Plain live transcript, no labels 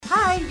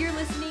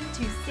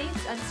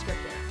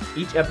Unscripted.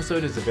 Each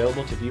episode is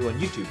available to view on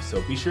YouTube,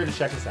 so be sure to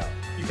check us out.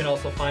 You can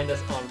also find us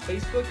on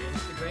Facebook,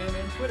 Instagram,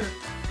 and Twitter.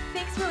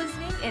 Thanks for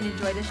listening and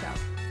enjoy the show.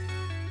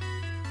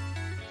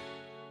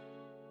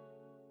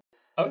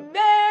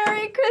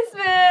 Merry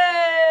Christmas!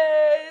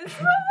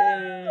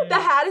 The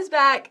hat is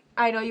back.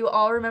 I know you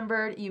all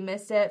remembered. You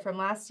missed it from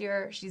last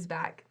year. She's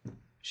back.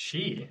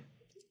 She?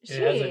 She?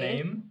 It has a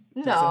name?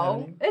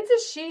 No, it's a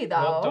she though.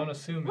 Well, don't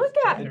assume Look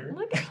it's at gender.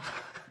 look at.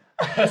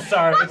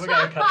 Sorry, we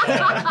gotta cut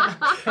that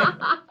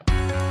out.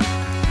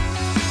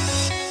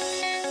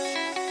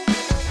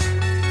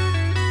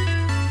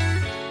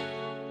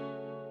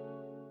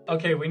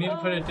 Okay, we need to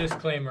put a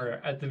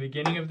disclaimer at the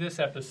beginning of this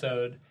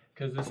episode,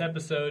 because this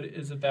episode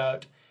is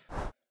about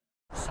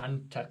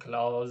Santa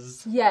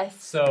Claus.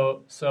 Yes.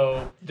 So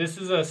this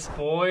is a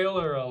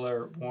spoiler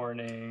alert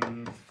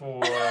warning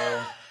for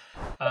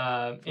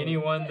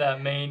anyone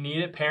that may need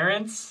it.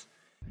 Parents,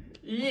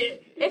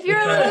 if you're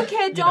a little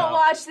kid, don't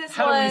watch this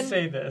how one. How do we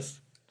say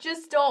this?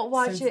 Just don't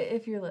watch it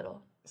if you're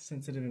little.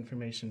 Sensitive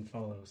information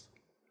follows.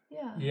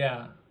 Yeah.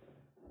 Yeah.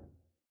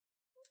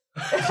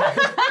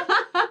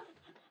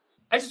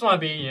 I just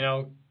want to be,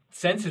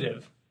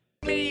 sensitive.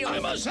 Me,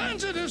 I'm a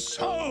sensitive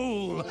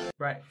soul.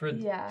 Right. For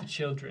the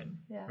children.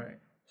 Yeah. Right.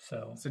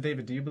 So,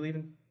 David, do you believe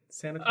in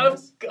Santa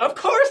Claus? Of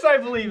course I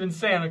believe in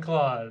Santa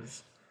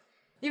Claus.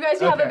 You guys,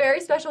 we have a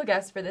very special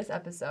guest for this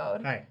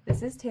episode. Hi.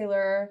 This is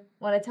Taylor.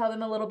 Want to tell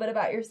them a little bit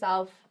about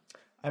yourself?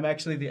 I'm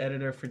actually the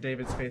editor for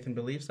David's Faith and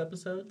Beliefs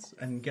episodes.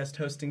 I'm guest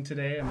hosting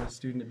today. I'm a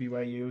student at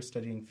BYU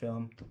studying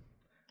film.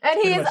 And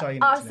Pretty he's much all you need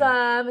to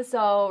awesome,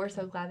 so we're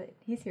so glad that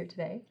he's here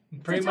today.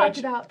 Pretty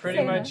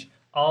much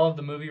all of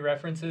the movie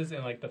references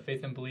in the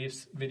Faith and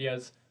Beliefs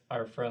videos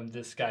are from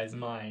this guy's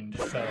mind.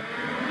 So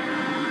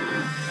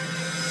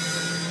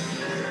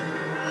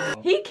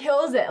he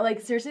kills it.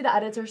 Seriously, the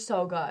edits are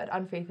so good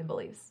on Faith and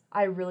Beliefs.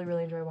 I really,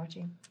 really enjoy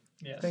watching.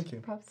 Yes. Thank you.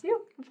 Props to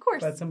you, of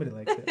course. Glad somebody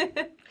likes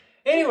it.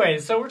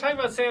 Anyways, so we're talking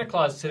about Santa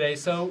Claus today.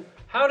 So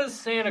how does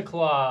Santa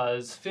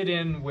Claus fit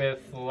in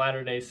with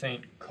Latter-day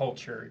Saint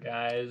culture,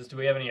 guys? Do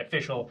we have any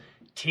official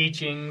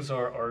teachings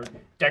or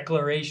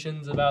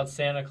declarations about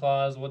Santa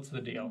Claus? What's the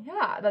deal?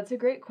 Yeah, that's a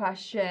great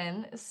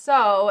question.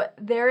 So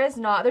there's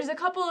a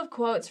couple of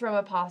quotes from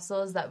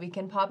apostles that we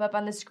can pop up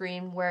on the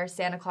screen where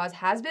Santa Claus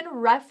has been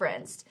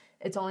referenced.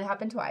 It's only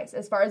happened twice,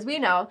 as far as we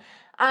know.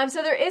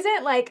 So there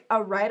isn't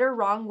a right or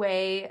wrong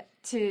way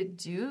to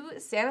do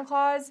Santa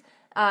Claus.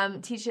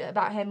 Teach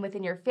about him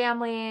within your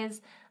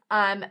families.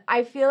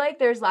 I feel like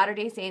there's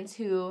Latter-day Saints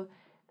who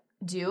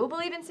do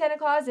believe in Santa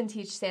Claus and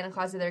teach Santa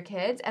Claus to their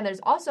kids. And there's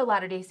also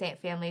Latter-day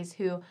Saint families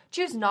who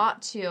choose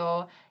not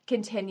to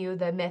continue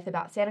the myth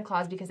about Santa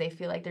Claus because they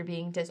feel like they're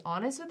being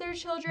dishonest with their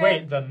children.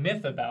 Wait, the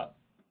myth about...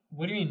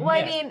 What do you mean? Well,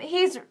 myth? I mean,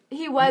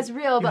 he was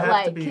real, you but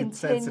have to be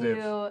continue...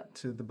 sensitive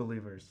to the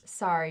believers.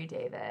 Sorry,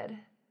 David.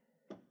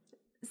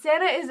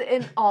 Santa is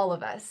in all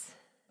of us.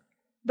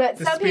 But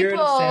the some spirit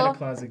people... of Santa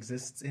Claus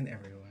exists in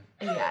everyone.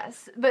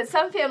 Yes, but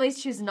some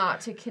families choose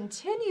not to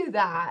continue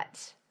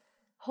that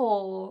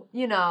whole,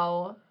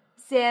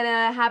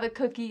 Santa, have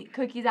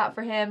cookies out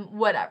for him,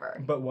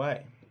 whatever. But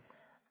why?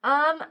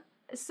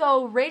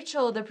 So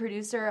Rachel, the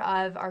producer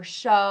of our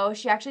show,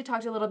 she actually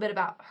talked a little bit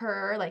about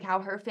her, how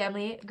her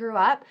family grew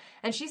up,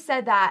 and she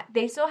said that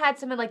they still had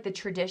some of the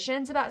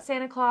traditions about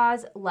Santa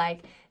Claus,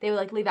 they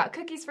would leave out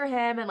cookies for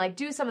him and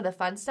do some of the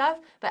fun stuff,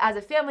 but as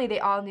a family they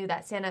all knew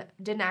that Santa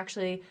didn't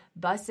actually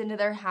bust into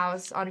their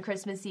house on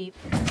Christmas Eve.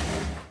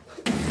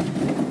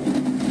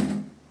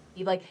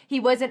 He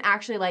wasn't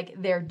actually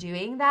there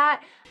doing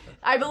that.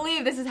 I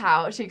believe this is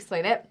how she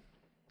explained it,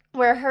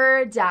 where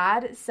her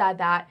dad said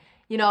that,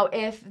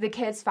 if the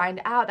kids find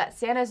out that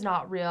Santa's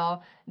not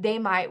real, they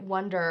might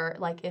wonder,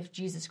 if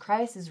Jesus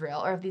Christ is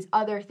real, or if these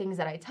other things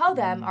that I tell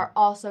them are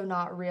also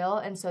not real.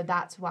 And so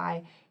that's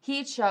why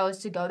he chose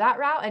to go that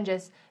route and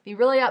just be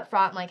really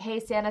upfront, hey,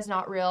 Santa's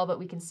not real, but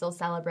we can still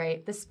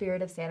celebrate the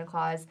spirit of Santa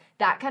Claus,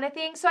 that kind of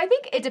thing. So I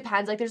think it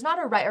depends. There's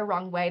not a right or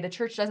wrong way. The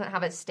church doesn't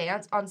have a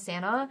stance on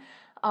Santa.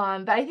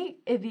 But I think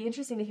it'd be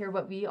interesting to hear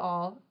what we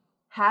all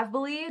have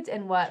believed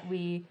and what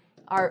we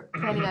are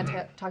planning on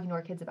talking to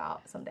our kids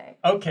about someday.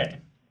 Okay.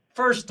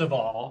 First of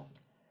all,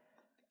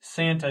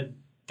 Santa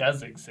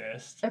does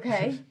exist.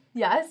 Okay.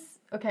 Yes.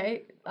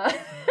 Okay.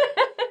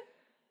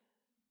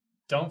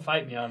 Don't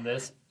fight me on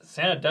this.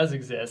 Santa does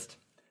exist,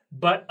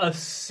 but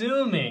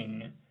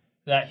assuming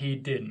that he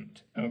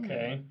didn't,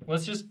 okay?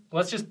 Let's just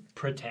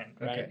pretend,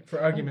 right? Okay,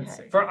 for argument's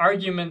sake. For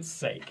argument's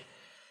sake.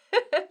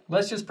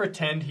 Let's just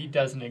pretend he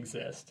doesn't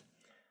exist.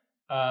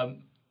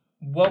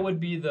 What would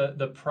be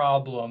the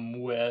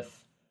problem with,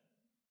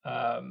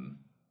 having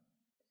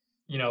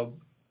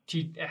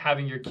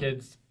your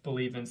kids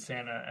believe in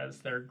Santa as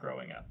they're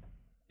growing up?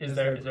 Is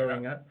there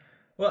growing up?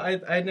 Well,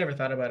 I'd never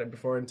thought about it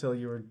before until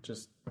you were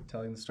just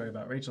telling the story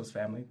about Rachel's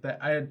family. That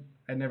I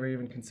never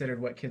even considered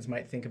what kids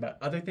might think about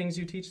other things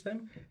you teach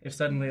them. If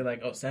suddenly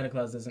Santa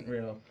Claus isn't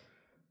real,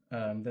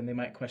 then they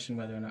might question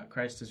whether or not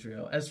Christ is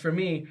real. As for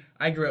me,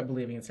 I grew up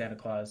believing in Santa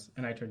Claus,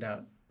 and I turned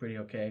out pretty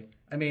okay.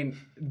 I mean,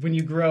 when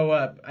you grow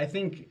up, I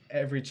think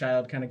every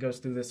child kind of goes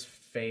through this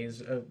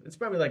phase of, it's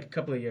probably like a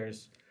couple of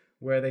years,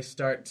 where they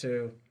start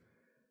to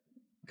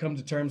come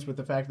to terms with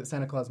the fact that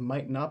Santa Claus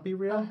might not be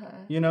real.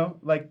 You know,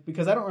 like,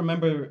 because I don't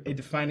remember a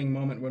defining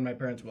moment when my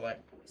parents were like,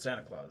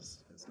 Santa Claus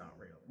is not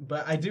real.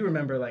 But I do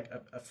remember like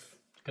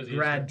a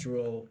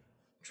gradual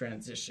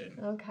transition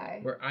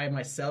Okay. where I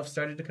myself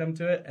started to come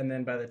to it, and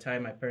then by the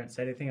time my parents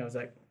said anything, I was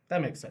like,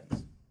 that makes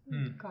sense.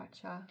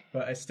 Gotcha.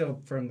 But I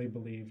still firmly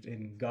believed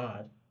in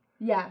God.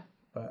 Yeah.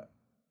 But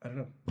I don't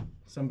know.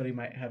 Somebody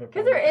might have a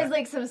Because problem. there is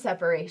like some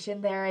separation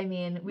there. I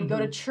mean, we go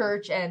to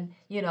church and,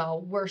 you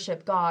know,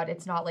 worship God.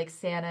 It's not like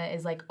Santa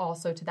is like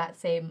also to that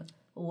same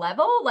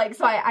level. Like,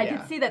 so I Yeah.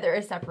 could see that there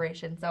is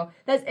separation. So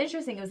that's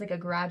interesting. It was like a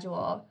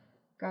gradual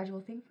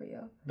thing for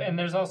you. And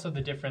there's also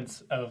the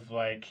difference of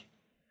like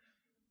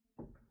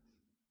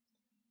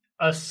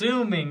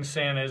assuming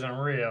Santa isn't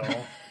real.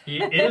 He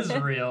is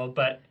real,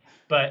 but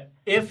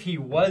if he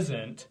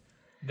wasn't,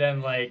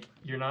 then like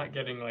you're not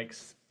getting like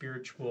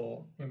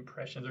spiritual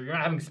impressions, or you're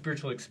not having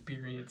spiritual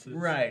experiences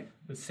Right.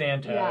 with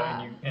Santa,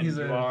 Yeah. and He's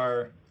you a-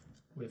 are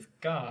with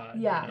God.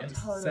 Yeah, you know?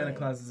 totally. Santa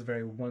Claus is a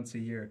very once a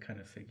year kind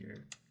of figure.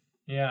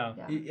 Yeah.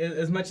 Yeah.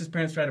 As much as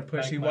parents try to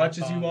push, Like he my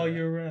watches you father. all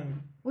year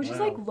round. Which is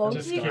Wow. like low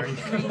Just key kidding.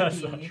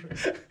 That's not creepy.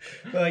 true.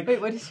 But like, Wait,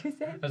 what did you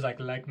say? I was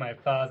like my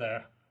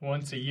father,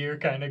 once a year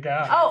kind of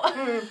guy.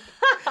 Oh.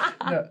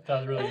 no, That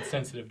was really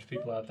insensitive to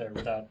people out there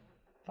without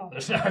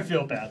fathers. I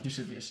feel bad. you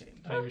should be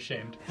ashamed. I'm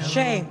ashamed.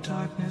 Shame.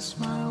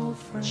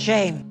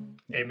 Shame.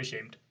 I'm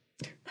ashamed.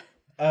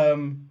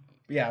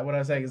 Yeah, what I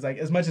was saying is like,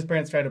 as much as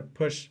parents try to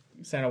push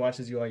Santa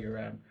watches you all year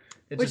round,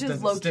 it Which just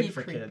is doesn't low-key stick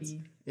for creepy. kids.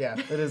 Yeah,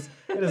 it is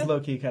low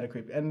key kind of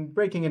creepy. And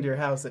breaking into your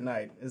house at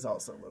night is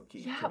also low key.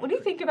 Yeah, when you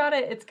think about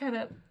it, it's kind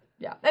of,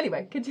 yeah.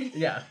 Anyway, continue.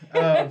 Yeah,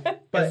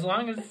 But but as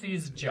long as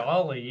he's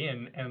jolly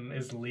and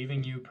is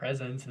leaving you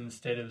presents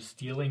instead of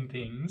stealing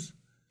things.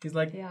 he's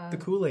like Yeah. the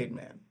Kool-Aid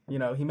man. You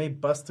know, he may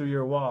bust through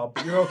your wall,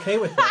 but you're okay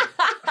with it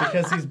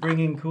because he's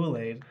bringing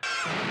Kool-Aid.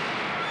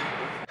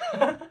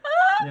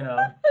 You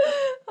know,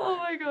 Oh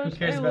my gosh, who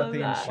cares I about love the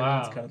that.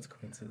 insurance Wow.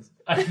 consequences?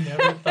 I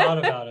never thought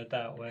about it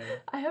that way.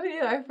 I haven't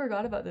either. I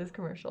forgot about those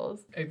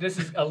commercials. This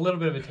is a little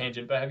bit of a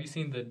tangent, but have you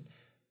seen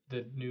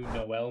the new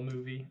Noel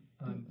movie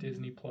on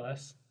Disney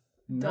Plus?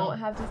 No. Don't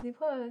have Disney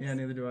Plus. Yeah,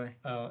 neither do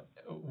I.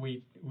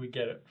 We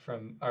get it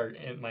from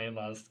my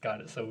in-laws got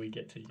it, so we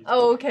get to use it.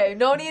 Oh, okay.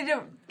 No need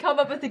to come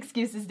up with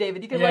excuses,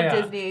 David. You can let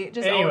Yeah. Disney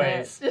just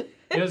Anyways, own it.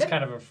 it was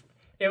kind of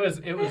it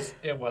wasn't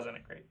a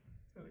great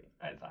movie,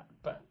 I thought,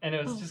 but it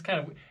Oh. was just kind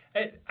of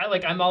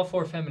I'm all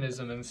for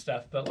feminism and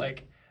stuff, but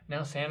like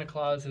now Santa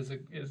Claus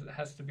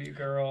has to be a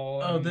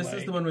girl. Oh, and, this is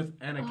like, the one with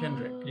Anna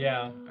Kendrick.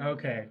 Yeah,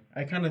 Okay,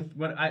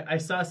 I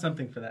saw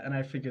something for that, and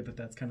I figured that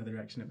that's kind of the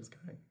direction it was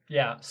going.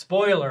 yeah.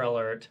 Spoiler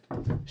alert: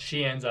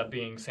 she ends up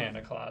being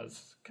Santa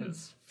Claus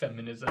because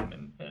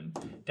feminism and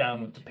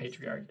down with the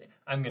patriarchy.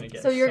 I'm gonna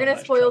get So you're gonna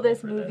much spoil trouble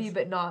this for movie,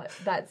 but not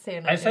that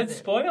Santa. I said isn't.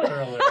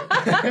 spoiler alert.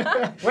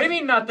 What do you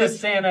mean not that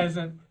Santa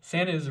isn't?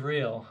 Santa is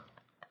real.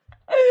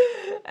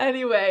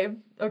 Anyway,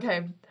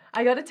 okay.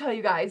 I gotta tell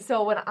you guys.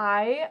 So when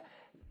I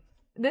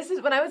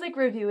was like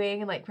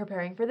reviewing and like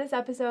preparing for this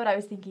episode, I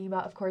was thinking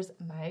about, of course,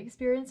 my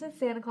experience with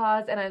Santa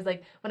Claus. And I was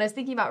like, when I was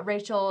thinking about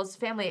Rachel's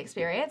family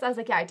experience, I was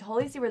like, yeah, I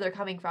totally see where they're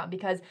coming from.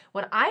 Because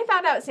when I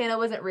found out Santa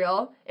wasn't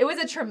real, it was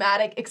a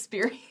traumatic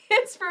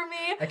experience for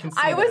me. I can see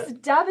I was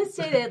that.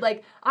 devastated.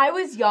 Like, I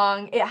was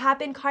young. It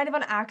happened kind of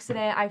on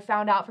accident. I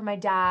found out from my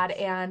dad,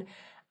 and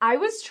I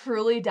was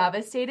truly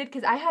devastated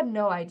because I had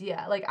no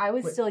idea. Like, I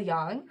was still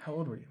young, How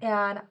old were you?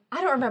 and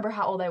I don't remember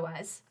how old I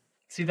was.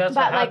 See, that's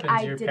But, what like,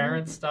 happens. I Your didn't-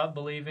 parents stop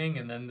believing,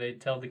 and then they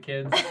tell the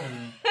kids,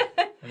 and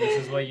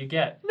this is what you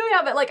get. No,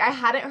 yeah, but like I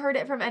hadn't heard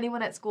it from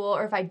anyone at school,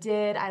 or if I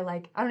did, I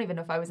don't even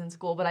know if I was in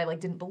school, but I like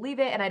didn't believe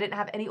it, and I didn't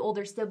have any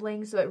older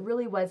siblings, so it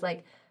really was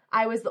like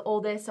I was the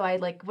oldest, so I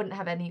like wouldn't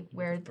have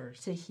anywhere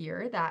to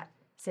hear that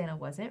Santa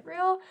wasn't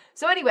real.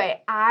 So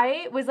anyway,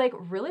 I was like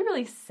really,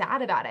 really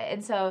sad about it,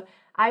 and so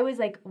I was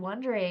like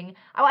wondering.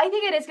 I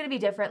think it is going to be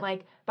different.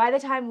 Like by the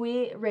time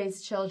we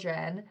raise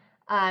children.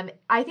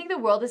 I think the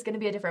world is going to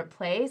be a different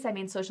place. I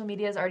mean, social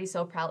media is already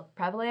so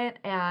prevalent,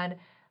 and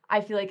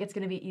I feel like it's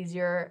going to be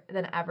easier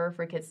than ever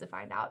for kids to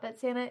find out that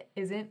Santa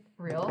isn't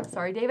real.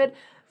 Sorry, David.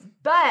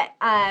 But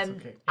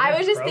okay. I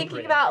was just thinking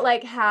Inappropriate. about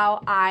like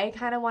how I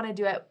kind of want to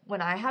do it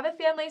when I have a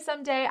family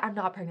someday. I'm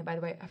not pregnant, by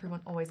the way.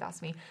 Everyone always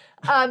asks me.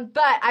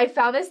 But I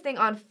found this thing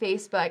on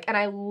Facebook, and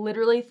I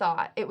literally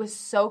thought it was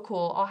so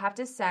cool. I'll have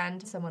to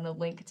send someone a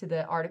link to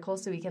the article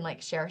so we can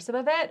like share some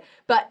of it.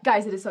 But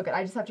guys, it is so good.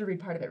 I just have to read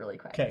part of it really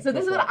quick. Okay, So go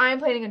this is for what it. I'm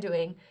planning on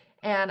doing.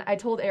 And I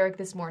told Eric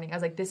this morning, I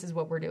was like, this is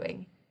what we're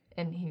doing.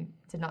 And he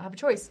did not have a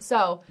choice.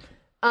 So,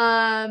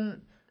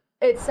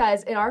 it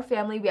says, in our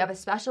family, we have a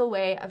special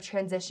way of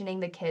transitioning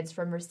the kids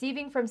from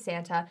receiving from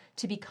Santa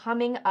to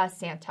becoming a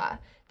Santa.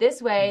 This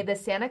way, the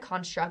Santa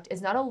construct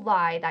is not a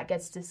lie that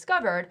gets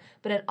discovered,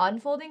 but an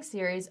unfolding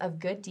series of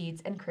good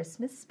deeds and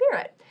Christmas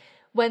spirit.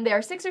 when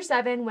they're 6 or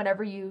 7,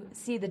 whenever you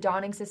see the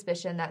dawning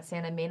suspicion that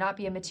Santa may not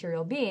be a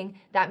material being,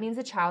 that means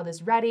the child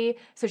is ready.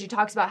 So she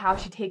talks about how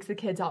she takes the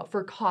kids out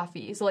for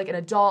coffee. So like an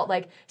adult,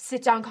 like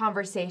sit down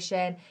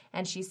conversation.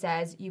 And she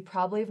says, you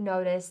probably have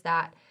noticed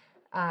that,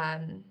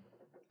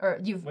 or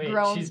you've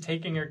grown. She's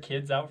taking her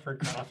kids out for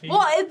coffee?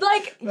 Well, it's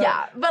like,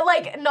 yeah, but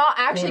like not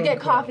actually get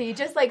Quote-unquote. coffee,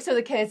 just like so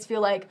the kids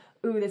feel like,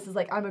 ooh, this is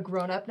like, I'm a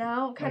grown up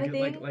now kind of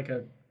thing. Like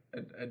a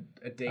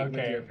date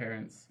with your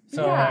parents.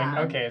 So,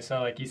 Yeah.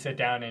 so you sit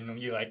down and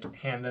you, like,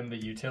 hand them the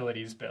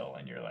utilities bill,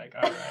 and you're like,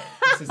 all right,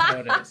 This is how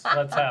it is.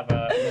 let's have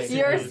a...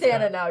 You're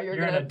Santa now. You're an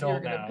gonna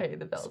adult now. pay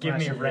the bills. Give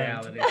me a Flash of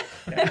rent. reality.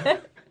 Yeah.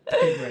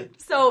 Big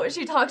rent. So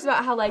she talks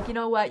about how, like, you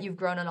know what, you've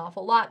grown an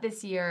awful lot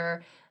this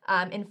year.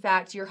 In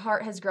fact, your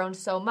heart has grown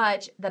so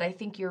much that I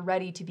think you're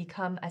ready to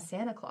become a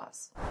Santa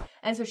Claus.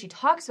 And so she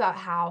talks about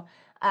how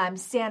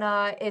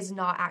Santa is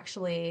not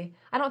actually,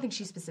 I don't think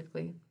she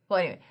specifically, well,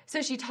 anyway.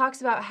 So she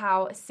talks about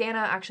how Santa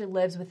actually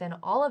lives within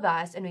all of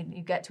us. And when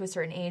you get to a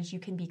certain age, you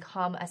can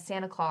become a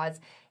Santa Claus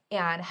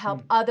and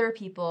help other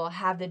people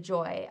have the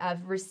joy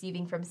of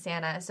receiving from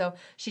Santa. So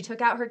she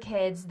took out her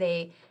kids.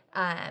 They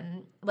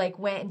like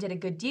went and did a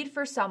good deed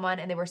for someone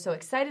and they were so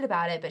excited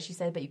about it, but she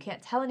said, but you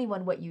can't tell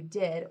anyone what you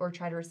did or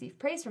try to receive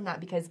praise from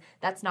that because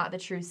that's not the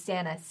true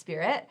Santa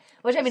spirit,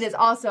 which I mean is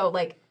also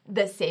like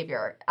the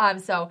savior.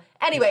 So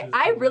anyway,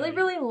 I really,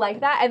 really like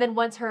that. And then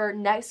once her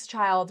next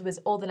child was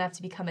old enough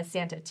to become a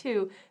Santa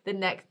too,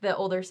 the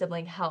older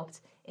sibling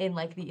helped in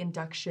like the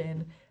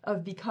induction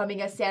of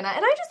becoming a Santa.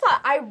 And I just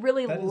thought I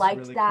really That is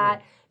liked really that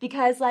cool.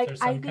 because like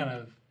There's I some think kind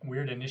of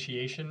weird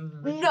initiation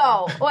ritual?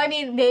 no. Well, I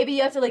mean, maybe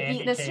you have to like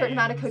Candy eat a certain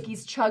amount of canes.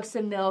 cookies, chug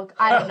some milk.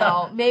 I don't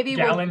know. Maybe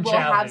we'll Gallon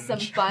have some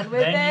challenge. fun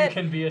with then it. you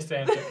can be a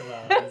Santa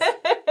Claus.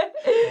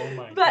 Oh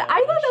my But I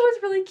thought that gosh. was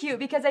really cute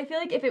because I feel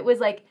like if it was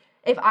like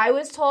if I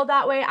was told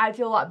that way, I'd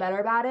feel a lot better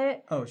about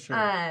it. Oh, sure.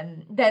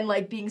 Than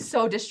like being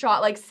so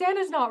distraught. Like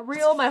Santa's not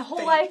real. My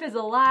whole life is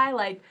a lie.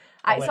 Like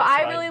I I'll let it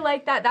slide. really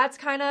like that. That's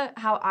kind of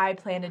how I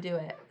plan to do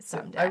it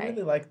someday. I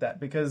really like that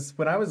because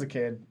when I was a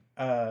kid,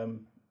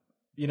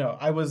 you know,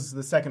 I was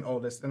the second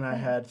oldest and I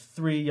had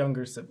 3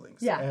 younger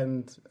siblings. Yeah.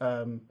 And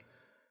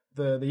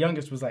the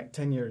youngest was like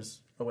 10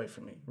 years away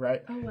from me,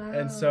 right? Oh, wow.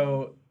 And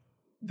so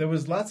there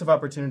was lots of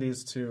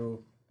opportunities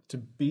to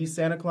be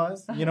Santa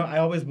Claus. You know, I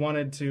always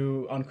wanted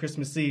to, on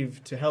Christmas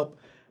Eve, to help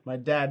my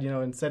dad, you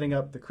know, in setting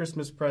up the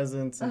Christmas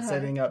presents and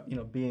setting up, you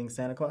know, being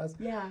Santa Claus.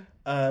 Yeah.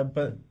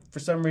 But for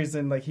some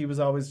reason, like, he was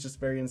always just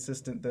very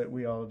insistent that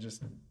we all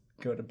just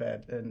go to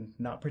bed and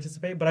not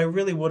participate. But I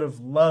really would have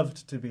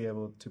loved to be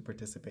able to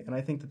participate. And I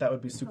think that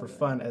would be super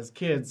fun as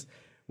kids.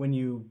 When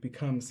you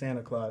become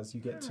Santa Claus, you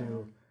get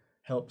to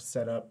help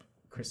set up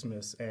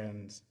Christmas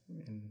and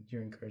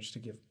you're encouraged to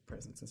give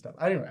presents and stuff.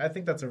 I don't know. I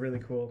think that's a really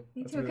cool.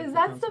 Me that's too, a really because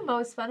cool that's the concept.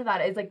 most fun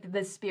about it is like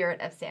the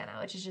spirit of Santa,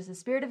 which is just the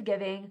spirit of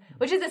giving,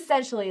 which is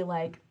essentially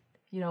like,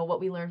 you know, what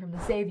we learn from the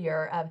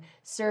Savior of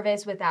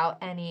service without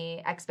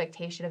any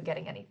expectation of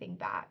getting anything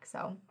back.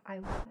 So I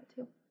love that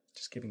too.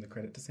 Just giving the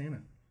credit to Santa.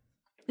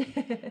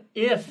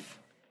 If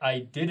I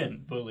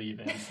didn't believe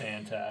in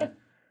Santa,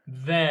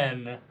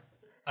 then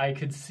I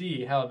could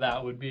see how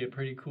that would be a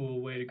pretty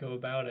cool way to go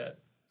about it.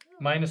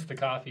 Minus the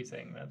coffee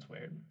thing, that's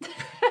weird.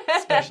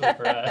 Especially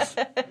for us.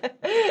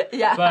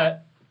 Yeah.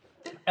 But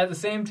at the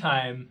same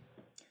time,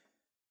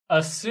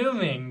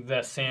 assuming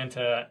that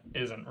Santa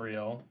isn't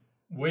real,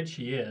 which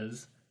he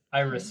is,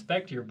 I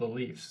respect your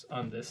beliefs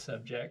on this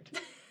subject.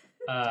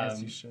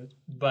 As you should.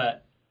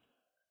 But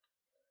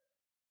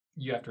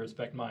you have to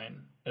respect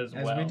mine as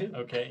As well. we do.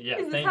 Okay, yeah,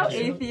 is this thank how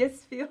you.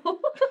 atheists feel?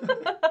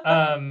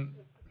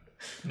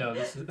 No,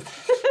 this is...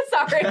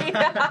 Sorry.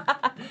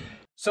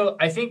 So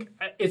I think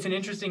it's an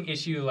interesting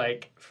issue,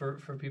 like, for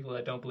people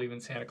that don't believe in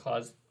Santa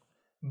Claus,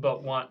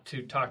 but want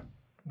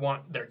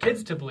their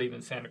kids to believe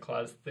in Santa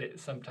Claus. They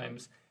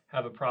sometimes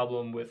have a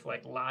problem with,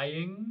 like,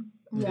 lying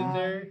to Yeah.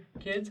 their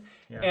kids.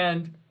 Yeah.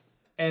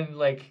 And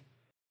like,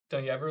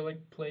 don't you ever,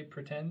 like, play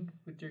pretend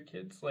with your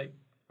kids? Like,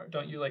 or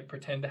don't you, like,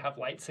 pretend to have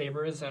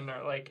lightsabers and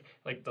are, like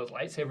those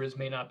lightsabers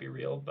may not be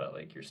real, but,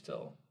 like, you're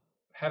still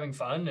having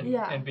fun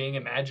and being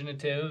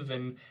imaginative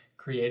and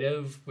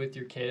creative with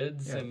your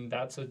kids, and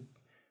that's a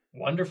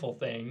wonderful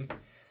thing.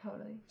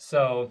 Totally.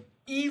 So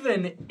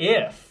even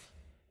if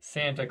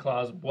Santa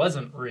Claus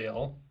wasn't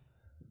real,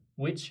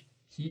 which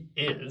he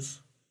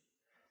is,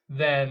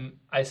 then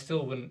I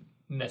still wouldn't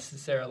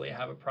necessarily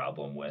have a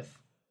problem with,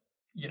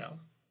 you know,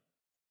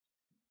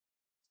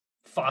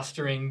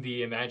 fostering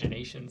the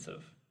imaginations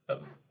of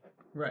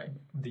Right.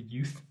 the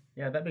youth.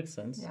 Yeah, that makes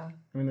sense. Yeah.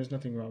 I mean, there's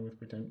nothing wrong with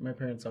pretend. My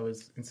parents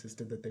always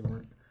insisted that they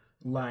weren't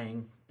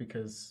lying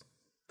because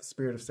the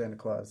spirit of Santa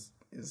Claus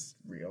is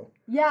real,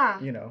 Yeah.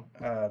 you know?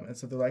 And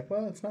so they're like,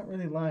 well, it's not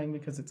really lying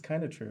because it's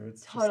kind of true.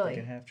 It's Totally. just like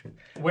a half truth.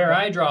 Where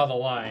I draw the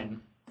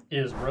line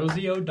is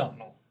Rosie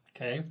O'Donnell,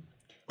 okay?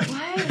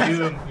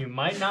 What? You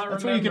might not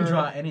That's remember. where you can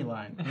draw any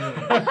line.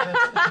 Really.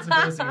 That's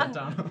Rosie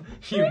O'Donnell.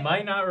 You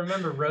might not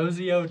remember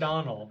Rosie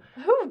O'Donnell.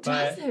 Who But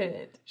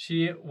doesn't?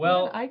 She What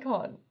well, an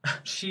icon.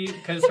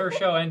 because her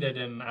show ended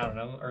in, I don't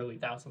know, early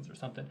thousands or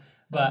something.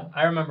 But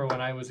I remember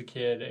when I was a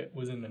kid, it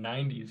was in the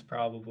 90s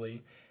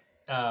probably.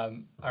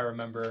 I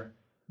remember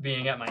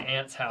being at my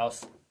aunt's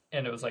house,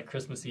 and it was like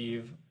Christmas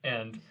Eve,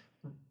 and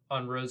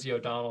on Rosie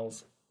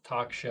O'Donnell's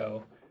talk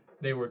show,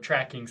 they were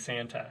tracking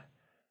Santa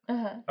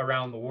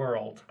around the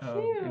world,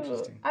 Oh, Cute.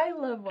 interesting. I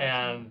love watching.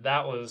 and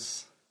that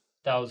was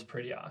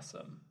pretty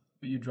awesome.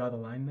 But you draw the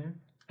line there?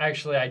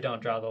 Actually, I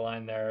don't draw the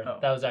line there. Oh.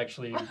 That was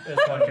actually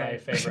it's one of my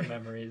favorite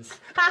memories.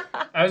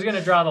 I was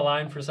gonna draw the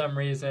line for some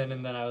reason,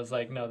 and then I was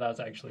like, no, that's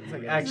actually like,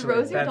 weird. actually,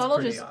 Rosie that's O'Donnell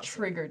pretty just awesome.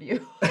 triggered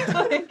you.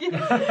 Like, you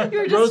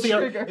were just Rosie,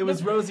 triggered. it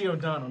was Rosie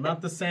O'Donnell,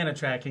 not the Santa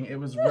tracking. It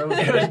was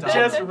Rosie It was O'Donnell.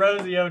 just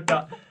Rosie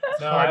O'Donnell.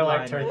 No, hard I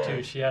liked line. her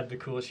too. She had the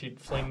cool. She'd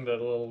fling the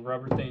little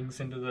rubber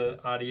things into the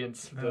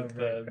audience.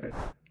 Right.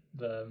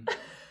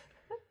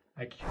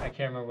 I can't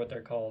remember what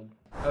they're called.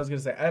 I was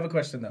gonna say I have a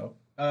question though.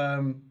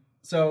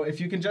 So if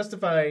you can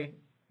justify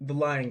the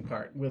lying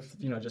part with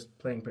just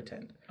playing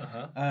pretend,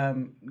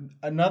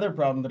 another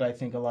problem that I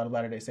think a lot of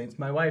Latter-day Saints,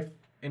 my wife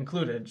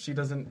included, she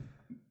doesn't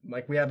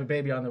like. We have a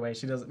baby on the way.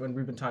 She doesn't. When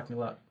we've been talking a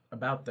lot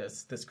about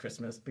this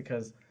Christmas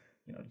because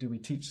do we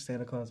teach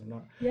Santa Claus or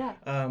not? Yeah.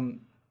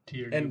 To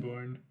your And-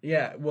 newborn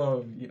Yeah.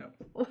 Well,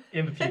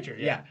 in the future.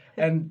 Yeah,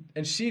 and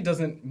she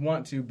doesn't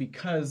want to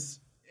because,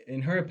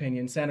 in her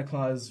opinion, Santa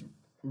Claus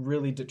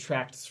really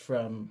detracts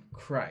from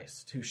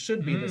Christ, who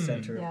should be the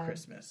center Yeah. of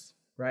Christmas,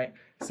 right?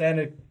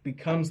 Santa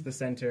becomes the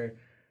center,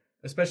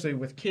 especially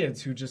with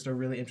kids who just are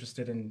really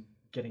interested in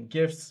getting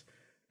gifts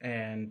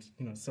and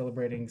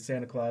celebrating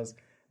Santa Claus.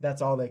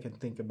 That's all they can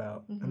think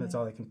about, and that's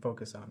all they can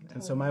focus on.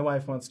 And so my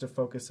wife wants to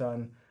focus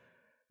on,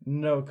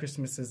 no,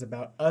 Christmas is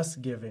about us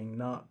giving,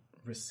 not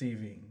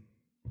receiving.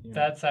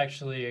 That's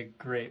actually a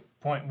great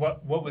point.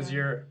 What was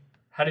your?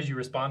 How did you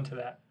respond to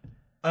that?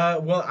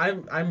 Well,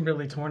 I'm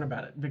really torn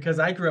about it because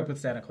I grew up with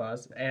Santa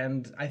Claus,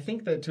 and I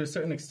think that to a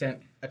certain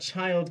extent, a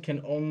child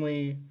can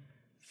only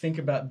think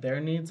about their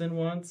needs and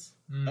wants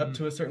up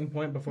to a certain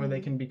point before they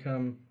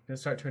can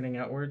start turning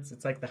outwards.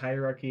 It's like the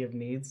hierarchy of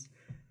needs.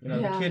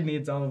 The kid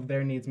needs all of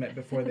their needs met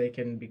before they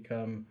can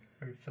become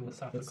Very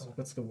philosophical.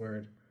 what's the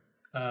word?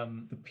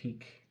 The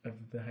peak of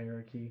the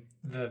hierarchy.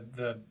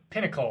 The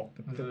pinnacle.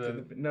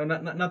 No,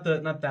 not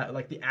that.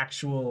 Like the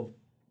actual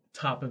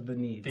top of the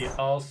needs. The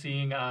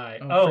all-seeing eye.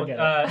 Oh, forget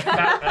it.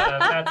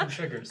 Fats and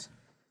sugars.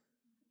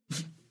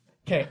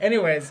 Okay.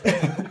 Anyways,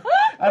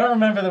 I don't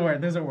remember the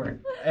word. There's a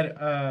word.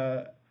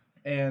 But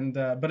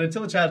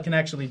until a child can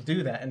actually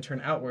do that and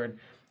turn outward,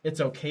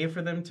 it's okay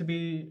for them to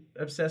be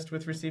obsessed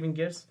with receiving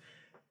gifts,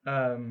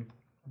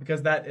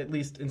 because that at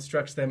least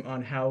instructs them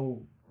on how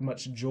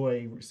much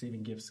joy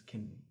receiving gifts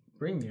can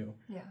bring you.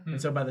 Yeah.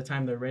 And so by the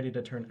time they're ready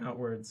to turn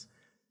outwards,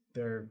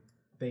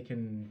 they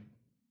can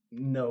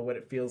know what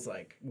it feels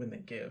like when they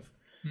give.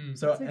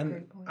 So That's a and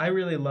great point. I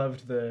really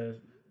loved the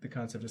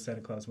concept of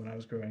Santa Claus when I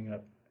was growing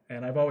up,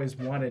 and I've always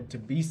wanted to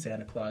be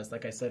Santa Claus.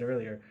 Like I said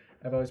earlier,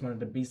 I've always wanted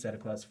to be Santa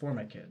Claus for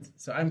my kids.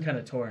 So I'm kind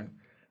of torn,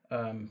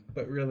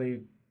 but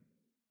really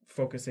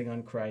focusing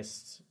on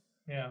Christ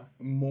Yeah.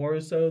 more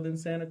so than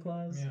Santa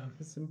Claus Yeah.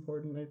 is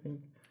important, I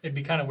think. It'd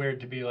be kind of weird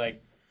to be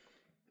like,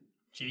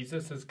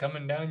 Jesus is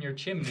coming down your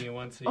chimney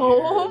once a year.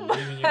 Oh and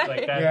leaving you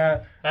like that.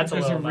 Yeah, That's a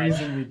there's little a much.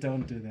 reason we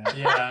don't do that.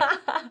 Yeah.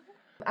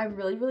 I'm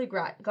really, really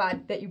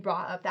glad that you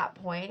brought up that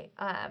point.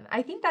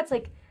 I think that's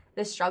like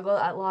the struggle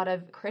a lot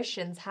of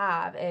Christians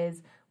have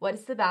is what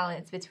is the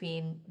balance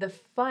between the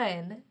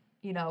fun,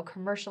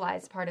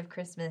 commercialized part of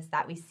Christmas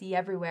that we see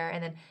everywhere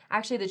and then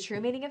actually the true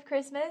meaning of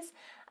Christmas.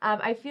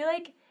 I feel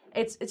like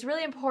it's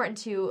really important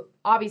to,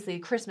 obviously,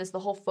 Christmas, the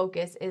whole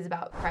focus is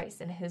about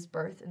Christ and his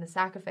birth and the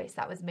sacrifice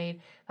that was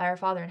made by our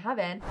Father in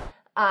heaven.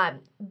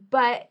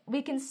 But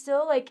we can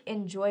still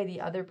enjoy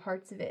the other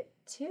parts of it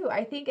too.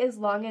 I think as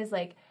long as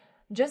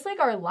just like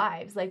our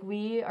lives,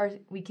 we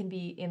can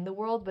be in the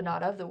world but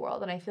not of the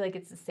world. And I feel like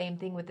it's the same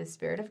thing with the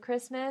spirit of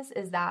Christmas,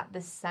 is that the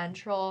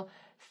central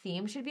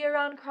theme should be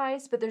around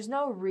Christ, but there's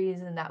no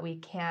reason that we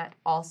can't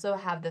also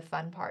have the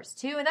fun parts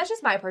too. And that's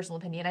just my personal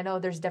opinion. I know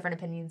there's different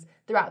opinions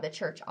throughout the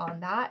church on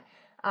that.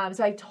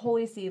 So I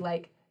totally see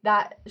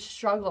that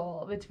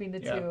struggle between the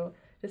two.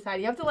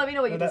 Decide. You have to let me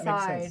know what you That makes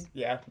decide. sense.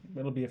 Yeah,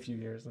 it'll be a few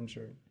years, I'm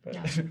sure. But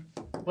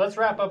Let's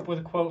wrap up with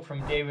a quote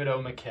from David O.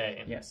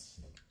 McKay. yes.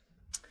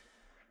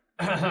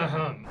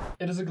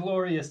 It is a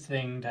glorious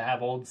thing to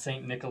have old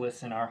St.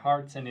 Nicholas in our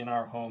hearts and in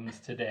our homes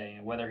today,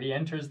 whether he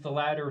enters the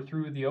ladder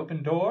through the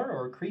open door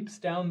or creeps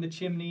down the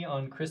chimney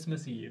on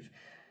Christmas Eve.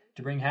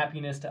 To bring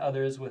happiness to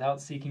others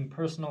without seeking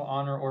personal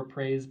honor or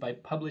praise by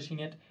publishing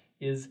it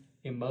is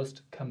a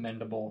most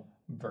commendable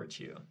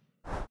virtue.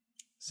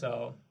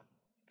 So,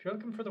 if you're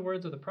looking for the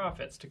words of the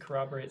prophets to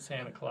corroborate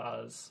Santa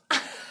Claus,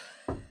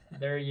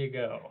 there you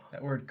go.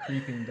 That word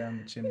creeping down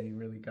the chimney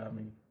really got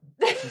me.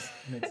 It just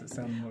makes it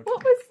sound more...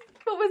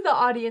 What was the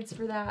audience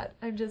for that?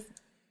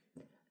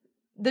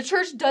 The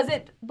church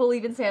doesn't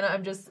believe in Santa.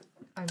 I'm just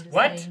I'm just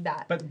What? saying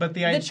that. But the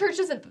The idea. church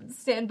doesn't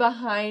stand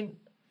behind.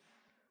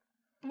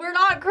 We're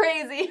not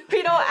crazy.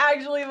 We don't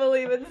actually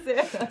believe in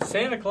Santa.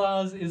 Santa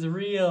Claus is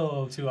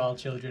real to all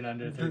children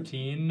under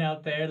 13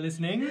 out there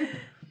listening.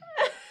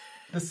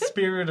 The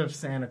spirit of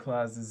Santa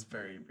Claus is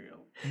very real.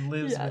 It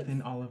lives Yes.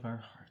 within all of our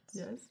hearts.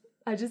 Yes.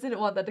 I just didn't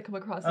want that to come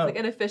across as Oh, like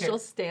an official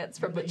okay. stance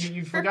from the But church.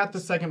 you forgot the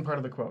second part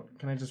of the quote.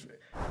 Can I just... It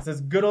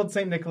says, good old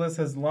St. Nicholas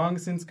has long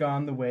since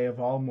gone the way of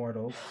all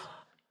mortals.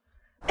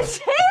 David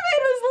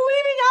was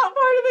leaving out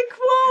part of the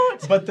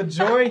quote. But the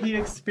joy he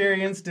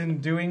experienced in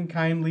doing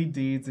kindly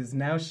deeds is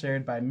now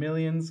shared by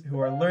millions who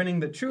are learning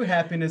that true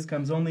happiness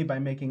comes only by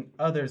making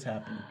others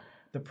happy.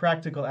 The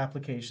practical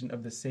application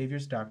of the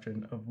Savior's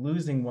doctrine of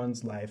losing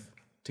one's life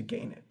to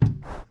gain it.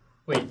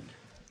 Wait,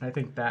 I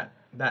think that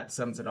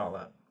sums it all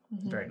up.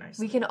 Very nice.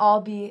 We can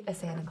all be a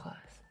Santa Claus.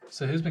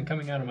 so who's been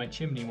coming out of my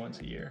chimney once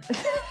a year?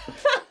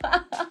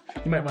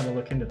 You might want to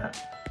look into that.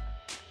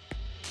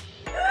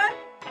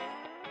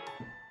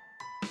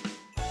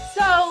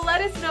 So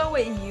let us know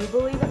what you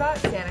believe about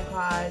Santa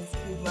Claus.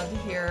 We'd love to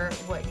hear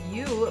what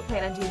you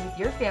plan on doing with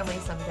your family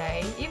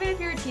someday. Even if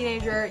you're a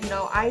teenager, you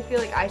know, I feel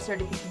like I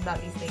started thinking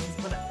about these things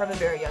from a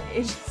very young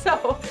age.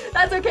 So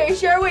that's okay.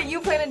 Share what you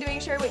plan on doing.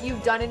 Share what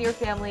you've done in your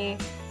family.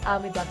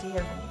 We'd love to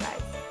hear from you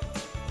guys.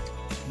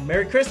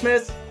 Merry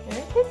Christmas!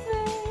 Merry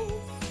Christmas!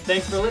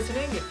 Thanks for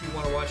listening. If you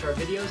want to watch our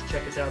videos,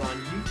 check us out on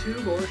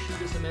YouTube or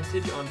shoot us a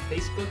message on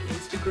Facebook,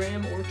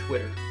 Instagram, or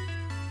Twitter.